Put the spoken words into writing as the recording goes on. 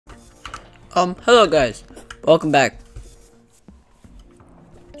Hello guys, welcome back.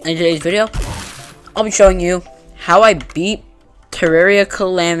 In today's video, I'll be showing you how I beat Terraria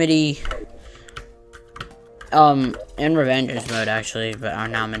Calamity, in Revengeance mode actually, but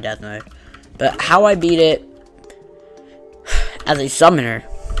now I'm in death mode. But how I beat it as a summoner.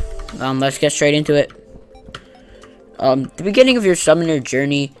 Let's get straight into it. The beginning of your summoner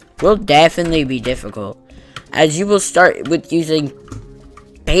journey will definitely be difficult, as you will start with using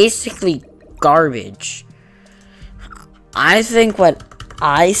basically garbage. I think what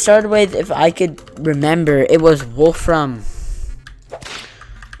I started with, if I could remember, it was Wolfram.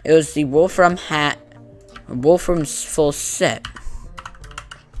 It was the Wolfram hat, Wolfram's full set.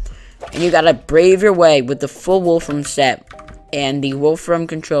 And you gotta brave your way with the full Wolfram set and the Wolfram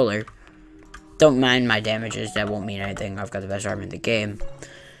controller. Don't mind my damages, that won't mean anything. I've got the best armor in the game.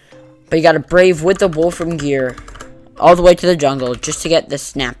 But you gotta brave with the Wolfram gear all the way to the jungle just to get the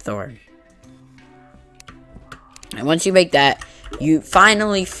Snapthorn. And once you make that, you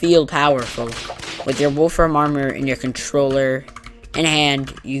finally feel powerful. With your Wolfram armor and your controller in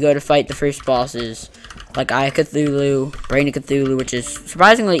hand, you go to fight the first bosses, like Eye of Cthulhu, Brain of Cthulhu, which is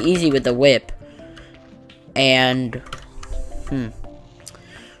surprisingly easy with the whip. And,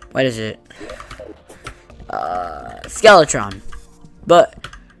 what is it? Skeletron. But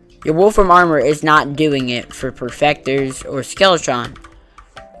your Wolfram armor is not doing it for Perfectors or Skeletron.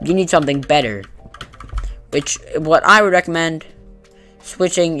 You need something better. Which, what I would recommend,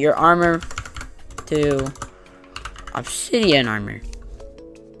 switching your armor to Obsidian armor.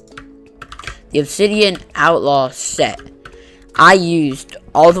 The Obsidian Outlaw set I used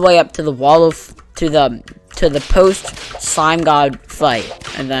all the way up to the wall of to the post Slime God fight,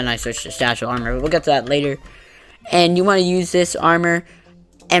 and then I switched to Statue armor. We'll get to that later. And you want to use this armor,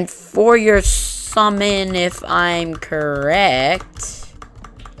 and for your summon, if I'm correct,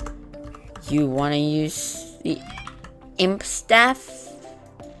 you want to use the Imp Staff.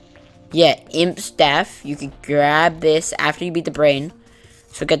 Yeah, Imp Staff. You can grab this after you beat the brain.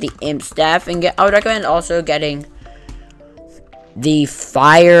 So get the Imp Staff, and I would recommend also getting the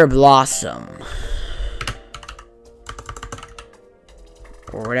Fire Blossom,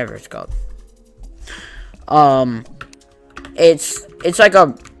 or whatever it's called. It's like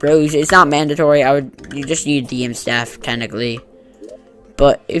a rose. It's not mandatory. You just need the Imp Staff technically.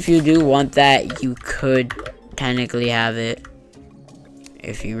 But if you do want that, you could technically have it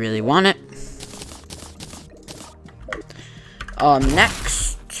if you really want it.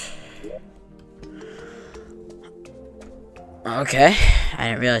 Next. Okay. I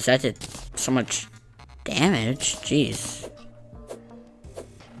didn't realize that did so much damage. Jeez.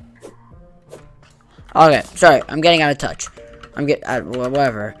 Okay, sorry. I'm getting out of touch.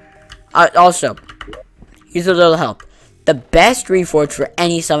 Whatever. Also, use a little help. The best reforge for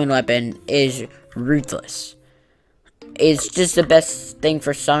any summon weapon is Ruthless. It's just the best thing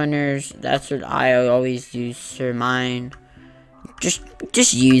for summoners. That's what I always use for mine.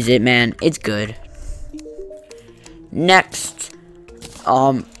 Just use it, man. It's good. Next,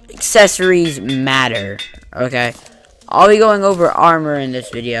 accessories matter. Okay, I'll be going over armor in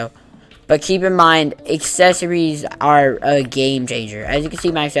this video, but keep in mind accessories are a game changer. As you can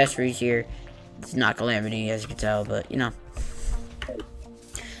see, my accessories here. It's not Calamity, as you can tell, but, you know.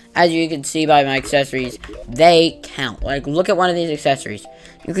 As you can see by my accessories, they count. Like, look at one of these accessories.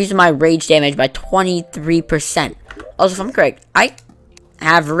 Increasing my rage damage by 23%. Also, if I'm correct, I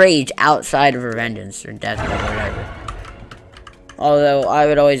have rage outside of Revengeance or Death Mode or whatever. Although,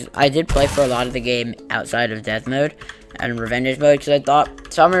 I did play for a lot of the game outside of Death Mode and Revengeance mode, because I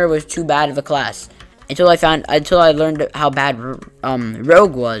thought Summoner was too bad of a class. Until I learned how bad,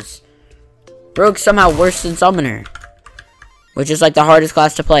 Rogue was. Rogue's somehow worse than Summoner, which is like the hardest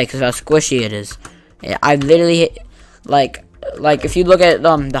class to play because of how squishy it is. Yeah, I literally hit, like if you look at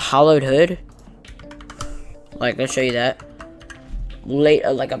the hollowed hood, like let's show you that,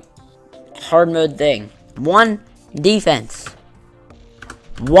 like a hard mode thing. 1 defense,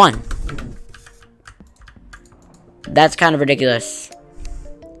 1. That's kind of ridiculous.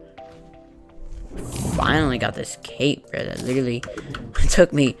 Finally got this cape, bro. That literally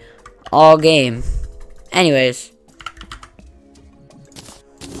took me all game. Anyways,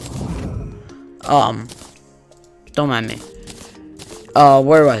 don't mind me.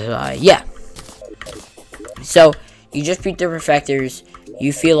 Where was I? Yeah. So you just beat the Perfectors.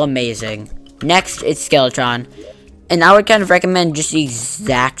 You feel amazing. Next, it's Skeletron, and I would kind of recommend just the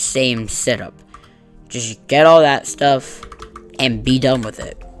exact same setup. Just get all that stuff and be done with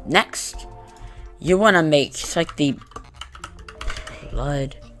it. Next, you want to make, it's like the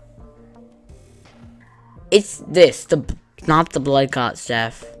blood. It's this, not the blood clot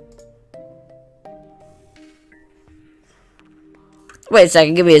staff. Wait a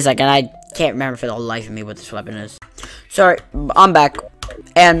second, give me a second. I can't remember for the life of me what this weapon is. Sorry, I'm back.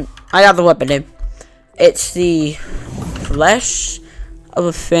 And I got the weapon name. It's the Flesh of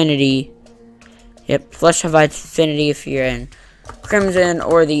Affinity. Yep, Flesh of Affinity if you're in Crimson,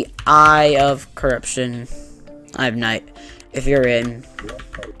 or the Eye of Corruption. I have Night if you're in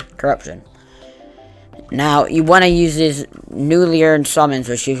Corruption. Now, you want to use these newly earned summons,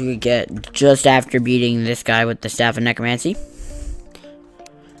 which you could get just after beating this guy with the Staff of Necromancy.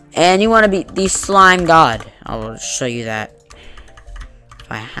 And you want to beat the Slime God. I will show you that. If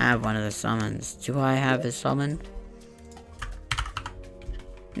I have one of the summons. Do I have his summon?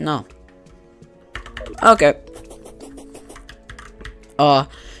 No. Okay.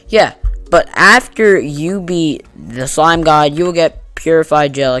 Yeah. But after you beat the Slime God, you will get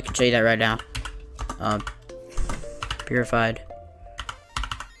Purified Gel. I can show you that right now. Purified.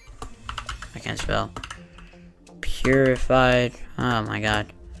 I can't spell. Purified. Oh my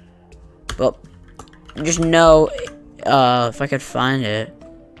god. Well, just know, if I could find it,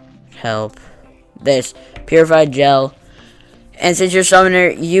 help. This Purified Gel. And since you're a summoner,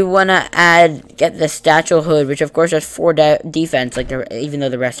 you wanna get the Satchel Hood, which of course has 4 defense, like even though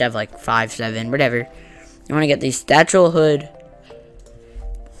the rest have like 5, 7, whatever. You wanna get the Satchel Hood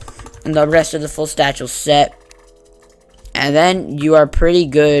and the rest of the full Satchel set, and then you are pretty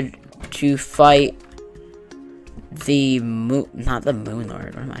good to fight the not the Moon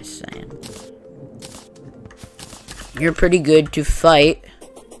Lord. What am I saying? You're pretty good to fight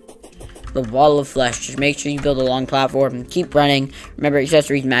the Wall of Flesh. Just make sure you build a long platform and keep running. Remember,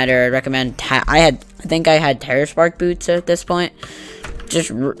 accessories matter. I recommend. I think I had Terror Spark boots at this point.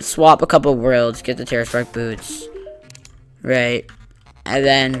 Just swap a couple worlds, get the Terror Spark boots, right, and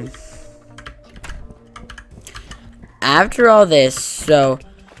then after all this, so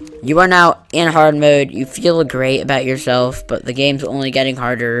you are now in hard mode. You feel great about yourself, but the game's only getting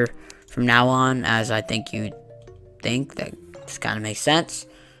harder from now on, as I think you think. That just kind of makes sense.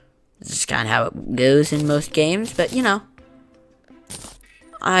 This is kind of how it goes in most games, but you know,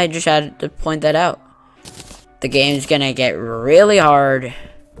 I just had to point that out. The game's gonna get really hard,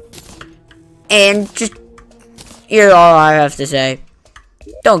 and just, here's all I have to say.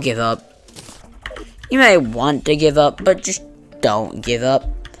 Don't give up. You may want to give up, but just don't give up.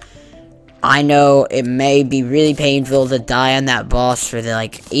 I know it may be really painful to die on that boss for the,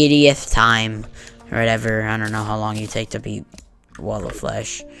 like, 80th time, or whatever. I don't know how long you take to beat Wall of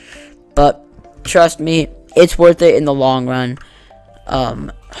Flesh. But, trust me, it's worth it in the long run.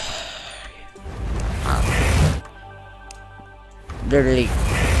 Literally,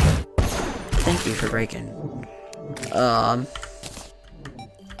 thank you for breaking.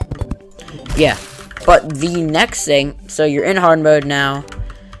 Yeah. But the next thing, so you're in hard mode now.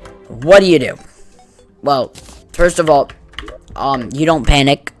 What do you do? Well, first of all, you don't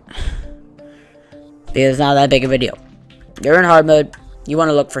panic, because it's not that big of a deal. You're in hard mode. You want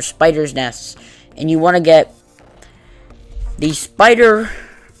to look for spider's nests, and you want to get the spider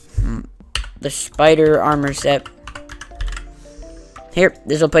armor set. Here,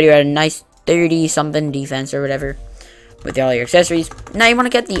 this will put you at a nice 30-something defense or whatever, with all your accessories. Now you want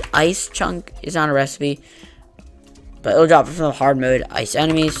to get the ice chunk. It's not a recipe, but it'll drop from the hard mode ice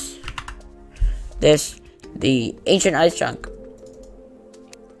enemies. The ancient ice chunk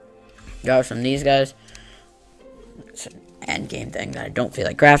drops from these guys. It's an end game thing that I don't feel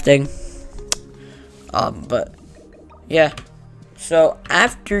like crafting. But yeah. So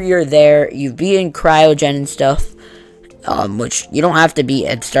after you're there, you've beaten cryogen and stuff, which you don't have to beat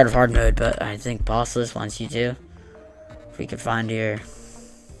at the start of hard mode, but I think bossless wants you to. If we could find here,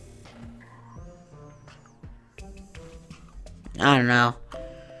 I don't know,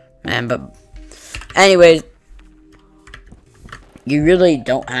 man, but anyways, you really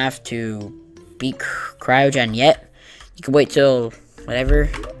don't have to beat cryogen yet. You can wait till whatever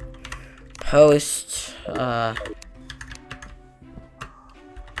post I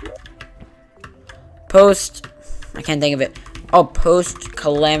can't think of it. Oh, post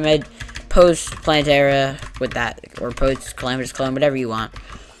Calamity, post Planetara with that, or post Calamitous Clone, whatever you want.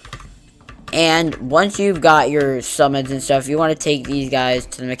 And once you've got your summons and stuff, you want to take these guys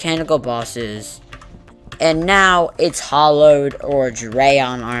to the mechanical bosses. And now it's Hollowed or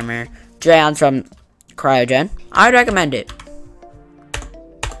Drayon armor. Drayon's from Cryogen. I'd recommend it.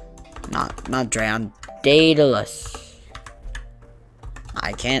 Not Drayon. Daedalus.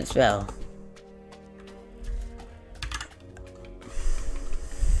 I can't spell.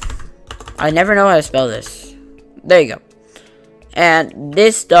 I never know how to spell this. There you go. And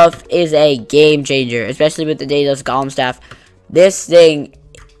this stuff is a game changer, especially with the Daedalus Golem Staff. This thing,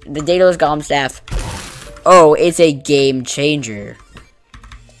 the Daedalus Golem Staff, oh, it's a game changer.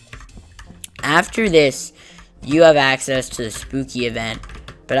 After this, you have access to the spooky event.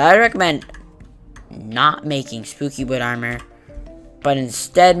 But I recommend not making spooky wood armor, but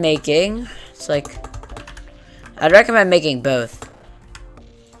instead making, it's like, I'd recommend making both.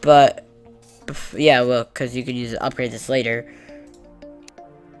 But, yeah, well, because you could use it, upgrade this later.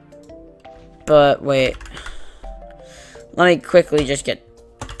 But, wait. Let me quickly just get...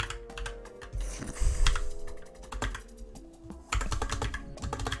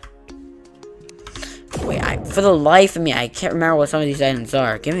 Wait, for the life of me, I can't remember what some of these items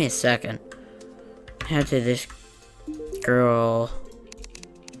are. Give me a second. Head to this girl.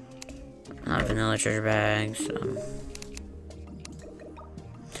 Vanilla treasure bags.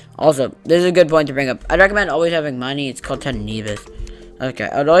 Also, this is a good point to bring up. I'd recommend always having money. It's called Tenebus. Okay,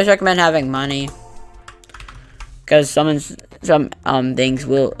 I'd always recommend having money. Because some things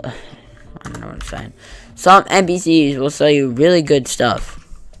will... I don't know what I'm saying. Some NPCs will sell you really good stuff.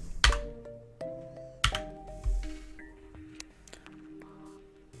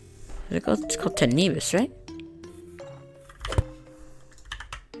 It's called Tenebus, right?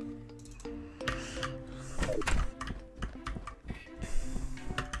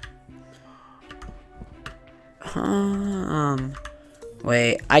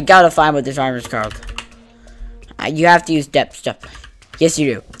 Wait, I gotta find what this armor's called. You have to use depth stuff. Yes,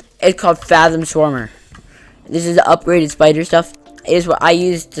 you do. It's called Fathom Swarmer. This is the upgraded spider stuff. It is what I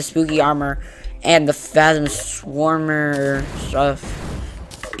use the spooky armor and the Fathom Swarmer stuff.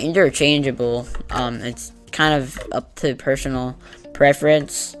 Interchangeable. It's kind of up to personal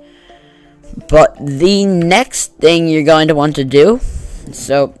preference. But the next thing you're going to want to do,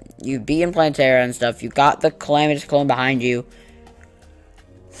 so you be in Plantera and stuff. You got the Calamitous clone behind you.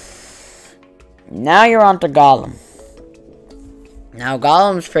 Now you're on to Golem. Now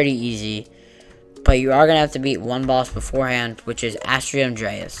Golem's pretty easy, but you are gonna have to beat one boss beforehand, which is Astrium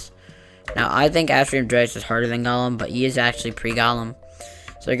Dreus. Now I think Astrium Dreus is harder than Golem, but he is actually pre-Golem,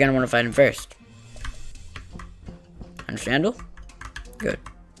 so you're gonna want to fight him first. Understandable? Good.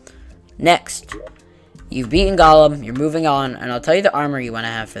 Next, you've beaten Golem, you're moving on, and I'll tell you the armor you want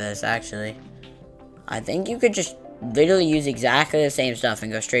to have for this, actually. I think you could just literally use exactly the same stuff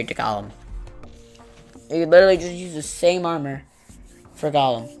and go straight to Golem. You could literally just use the same armor for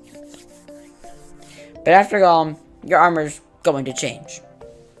Golem. But after Golem, your armor's going to change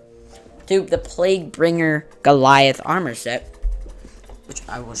to the Plaguebringer Goliath armor set, which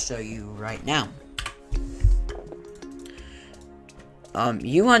I will show you right now.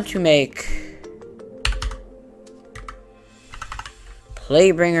 You want to make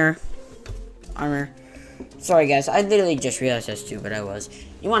Plaguebringer armor. Sorry guys, I literally just realized this too, but I was.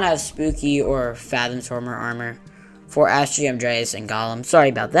 You want to have Spooky or Fathom Swarmer armor for Astrium Dreus and Golem. Sorry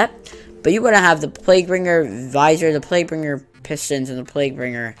about that. But you want to have the Plaguebringer visor, the Plaguebringer pistons, and the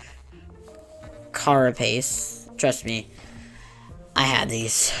Plaguebringer carapace. Trust me, I had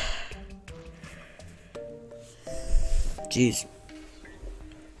these. Jeez.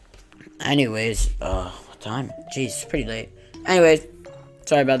 Anyways, what time? Jeez, it's pretty late. Anyways,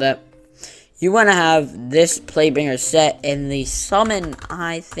 sorry about that. You want to have this Plaguebringer set, and the summon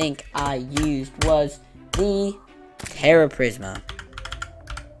I think I used was the Terra Prisma.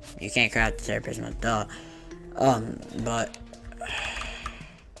 You can't craft the Terra Prisma, duh.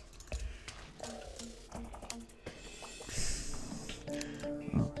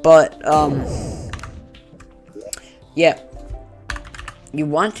 Yeah. You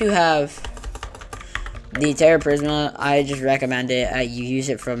want to have the Terra Prisma. I just recommend it. You use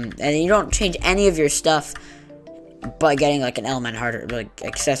it from, and you don't change any of your stuff by getting like an element harder, like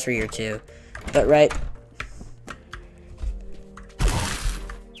accessory or two. But right.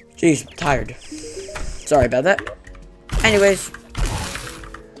 Jeez, I'm tired. Sorry about that. Anyways,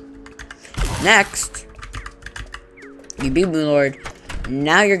 next, you beat Moon Lord.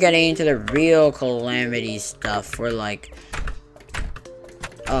 Now you're getting into the real Calamity stuff, where like,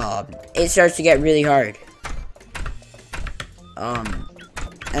 it starts to get really hard. And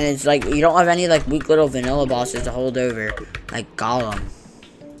it's like, you don't have any, like, weak little vanilla bosses to hold over, like Golem.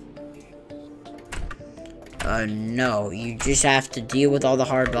 No, you just have to deal with all the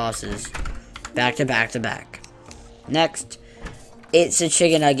hard bosses, back to back to back. Next, it's the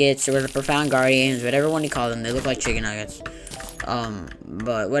Chicken Nuggets, or the Profound Guardians, whatever one you call them. They look like chicken nuggets.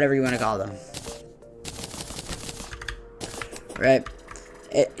 But whatever you want to call them. Right?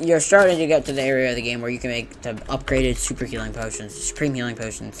 You're starting to get to the area of the game where you can make the upgraded super healing potions, supreme healing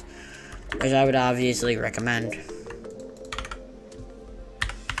potions, which I would obviously recommend.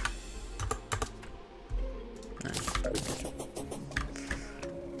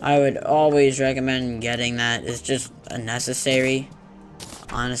 I would always recommend getting that. It's just a necessary,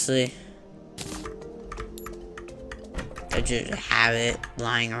 honestly. I just have it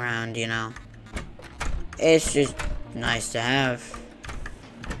lying around, you know. It's just nice to have.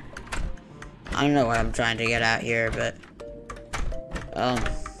 I don't know what I'm trying to get at here, but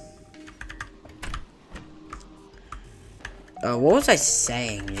what was I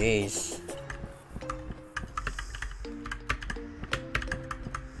saying? Jeez.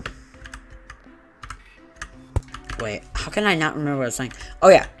 Wait, how can I not remember what I was saying? Oh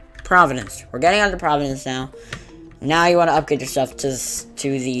yeah, Providence. We're getting on to Providence now. Now you want to upgrade yourself to your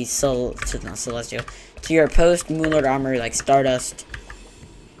post-Moonlord armor, like Stardust.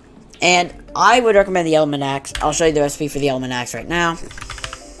 And I would recommend the Element Axe. I'll show you the recipe for the Element Axe right now.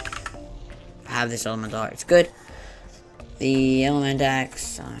 I have this Elemental Art. It's good. The Element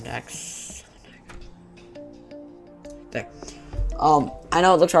Axe. There. I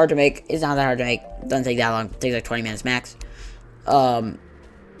know it looks hard to make. It's not that hard to make. It doesn't take that long. It takes like 20 minutes max. I'm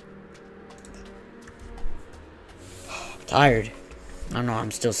tired. I don't know why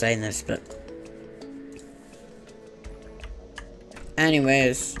I'm still saying this, but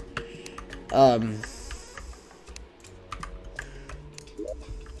anyways,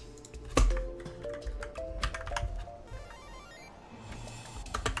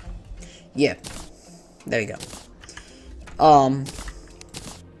 yeah, there you go.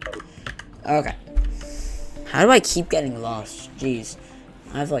 Okay. How do I keep getting lost? Jeez.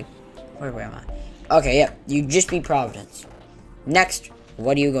 I have like, where am I? Okay, yeah, you just beat Providence. Next,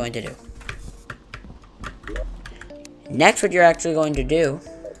 what are you going to do? Next, what you're actually going to do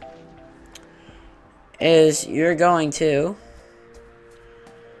is you're going to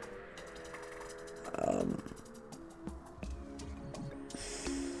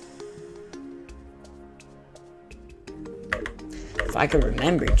if I could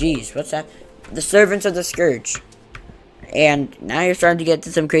remember, geez, what's that? The Servants of the Scourge. And now you're starting to get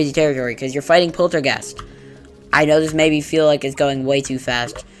to some crazy territory because you're fighting Poltergeist. I know this maybe feel like it's going way too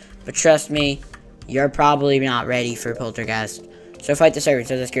fast, but trust me, you're probably not ready for Poltergeist. So fight the Servants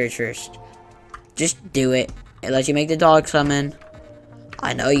of the Scourge first. Just do it. It lets you make the dog summon.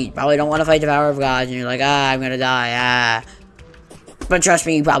 I know you probably don't want to fight the Power of God, and you're like, I'm gonna die, But trust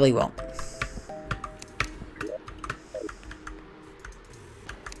me, you probably won't.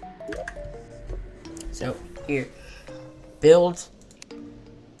 So, here. Build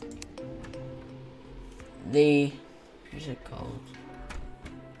the, what's it called?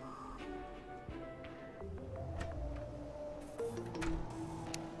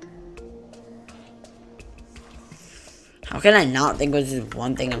 How can I not think what this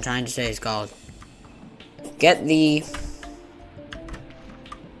one thing I'm trying to say is called? Get the,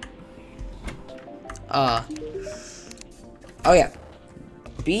 oh yeah,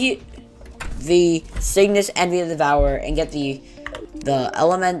 beat the Cygnus Envy of the Devourer and get the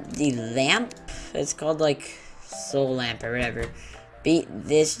lamp. It's called like Soul Lamp or whatever. Beat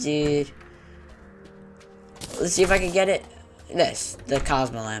this dude. Let's see if I can get it. The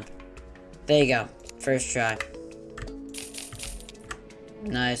Cosmo Lamp. There you go. First try.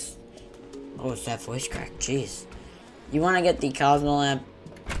 Nice. Oh, it's that voice crack. Jeez. You want to get the Cosmo Lamp.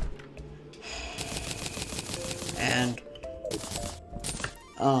 And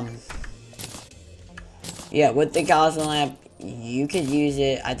yeah, with the Cosmo Lamp, you could use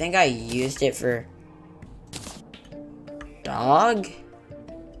it. I think I used it for dog?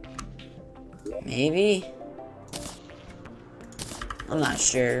 Maybe? I'm not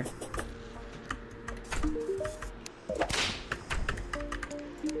sure.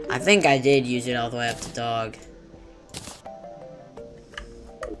 I think I did use it all the way up to dog.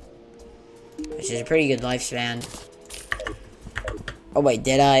 Which is a pretty good lifespan. Oh wait,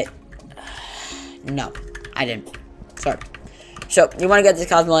 did I? No, I didn't. Sorry. So, you want to get this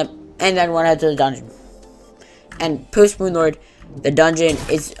Cosmo Lamp, and then want to head to the dungeon. And post-Moonlord, the dungeon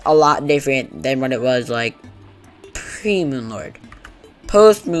is a lot different than what it was, like, pre-Moonlord.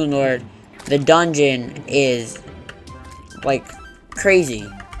 Post-Moonlord, the dungeon is, like, crazy.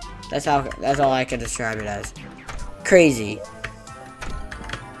 That's all I can describe it as. Crazy.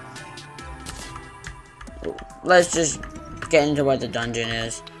 Let's just get into what the dungeon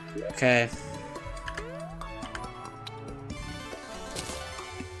is. Okay.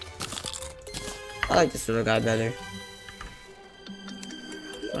 I like this little guy better.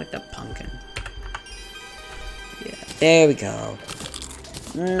 I like that pumpkin. Yeah, there we go.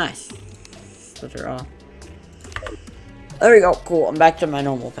 Nice. Those are all. There we go. Cool. I'm back to my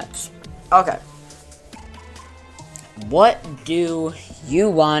normal pets. Okay. What do you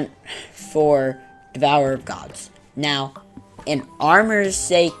want for Devourer of Gods? Now, in armor's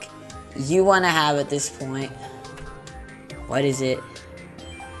sake, you want to have at this point. What is it?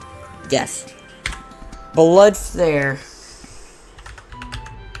 Yes. Blood Flare.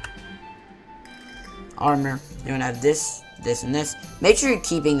 armor. You're gonna have this, this, and this. Make sure you're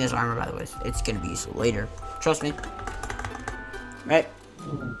keeping this armor, by the way. It's gonna be useful later. Trust me. Right?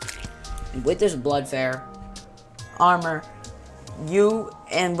 And with this Bloodfair armor,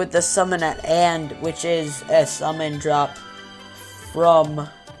 and with the summon at hand, which is a summon drop from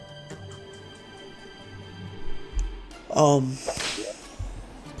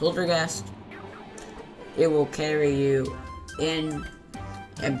Poltergeist, it will carry you in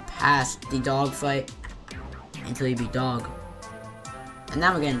and past the dog fight until you beat dog. And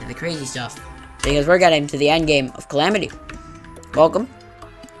now we're getting to the crazy stuff, because we're getting to the end game of Calamity. Welcome.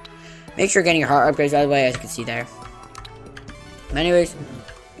 Make sure you're getting your heart upgrades, by the way, as you can see there. Anyways,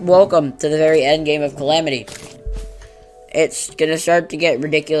 welcome to the very end game of Calamity. It's gonna start to get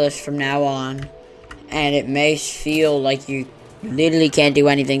ridiculous from now on, and it may feel like you literally can't do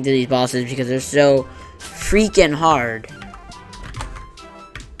anything to these bosses because they're so freaking hard.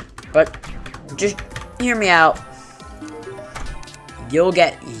 But just hear me out. You'll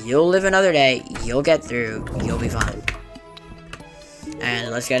live another day, you'll get through, you'll be fine. And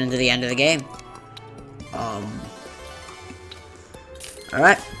let's get into the end of the game.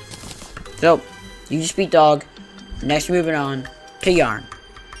 Alright. So, you just beat dog. Next, moving on to Yarn.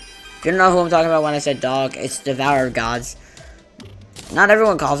 If you don't know who I'm talking about when I said dog, it's Devourer of Gods. Not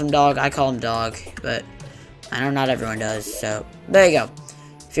everyone calls him dog. I call him dog, but I know not everyone does. So, there you go.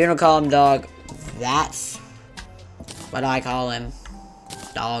 If you don't call him dog, that's what I call him.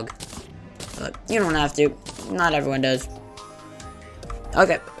 Dog. But you don't have to. Not everyone does.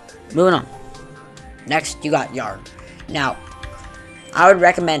 Okay, moving on. Next, you got Yarn. Now, I would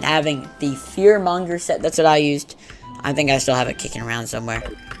recommend having the Fearmonger set. That's what I used. I think I still have it kicking around somewhere.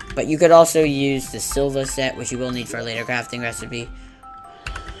 But you could also use the Silva set, which you will need for a later crafting recipe.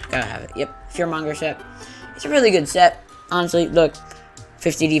 Gotta have it. Yep, Fearmonger set. It's a really good set. Honestly, look.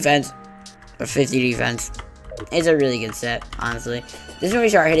 50 defense. Or 50 defense. It's a really good set, honestly. This is when we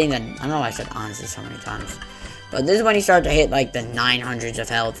start hitting the... I don't know why I said honestly so many times. But this is when you start to hit, like, the 900s of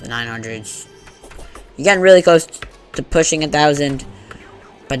health. The 900s. You're getting really close to pushing 1,000.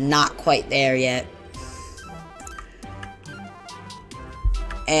 But not quite there yet.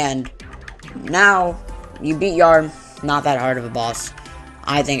 And now you beat Yarn. Not that hard of a boss.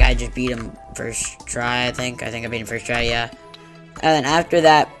 I think I just beat him first try. I think I beat him first try, yeah. And then after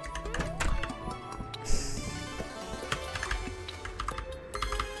that,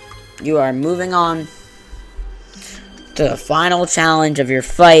 you are moving on to the final challenge of your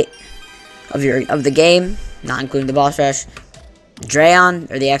fight of the game, not including the boss rush. Drayon,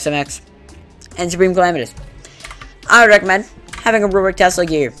 or the XMX, and Supreme Calamitous. I would recommend having a Rurik Tesla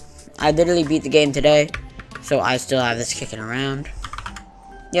gear. I literally beat the game today, so I still have this kicking around.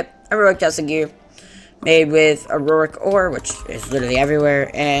 Yep, a Rurik Tesla gear, made with a Rurik ore, which is literally everywhere,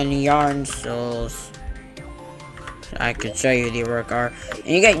 and Yarn Souls. I could show you the Rurik ore. And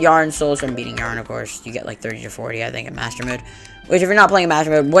you get Yarn Souls from beating Yarn, of course. You get like 30 to 40, I think, in Master Mode. Which, if you're not playing in Master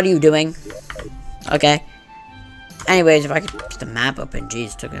Mode, what are you doing? Okay. Anyways, if I could get the map open,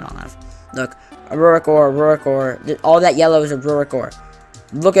 jeez, it took me long enough. Look, a Rurik ore. All that yellow is a Rurik ore.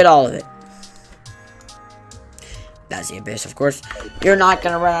 Look at all of it. That's the Abyss, of course. You're not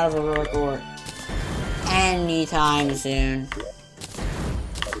gonna run out of a Rurik ore anytime soon.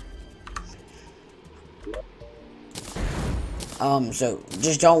 So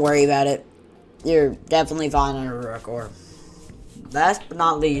just don't worry about it. You're definitely fine on a Rurik ore. Last but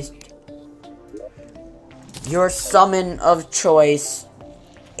not least, your summon of choice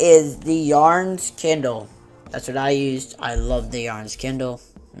is the Yarn's Kindle. That's what I used. I love the Yarn's Kindle.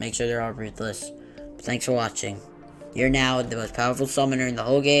 Make sure they're all ruthless. But thanks for watching. You're now the most powerful summoner in the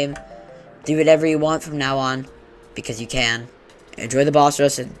whole game. Do whatever you want from now on, because you can. Enjoy the boss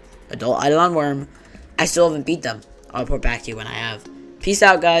rush and Adult Eidolon Worm. I still haven't beat them. I'll report back to you when I have. Peace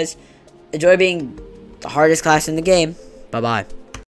out, guys. Enjoy being the hardest class in the game. Bye-bye.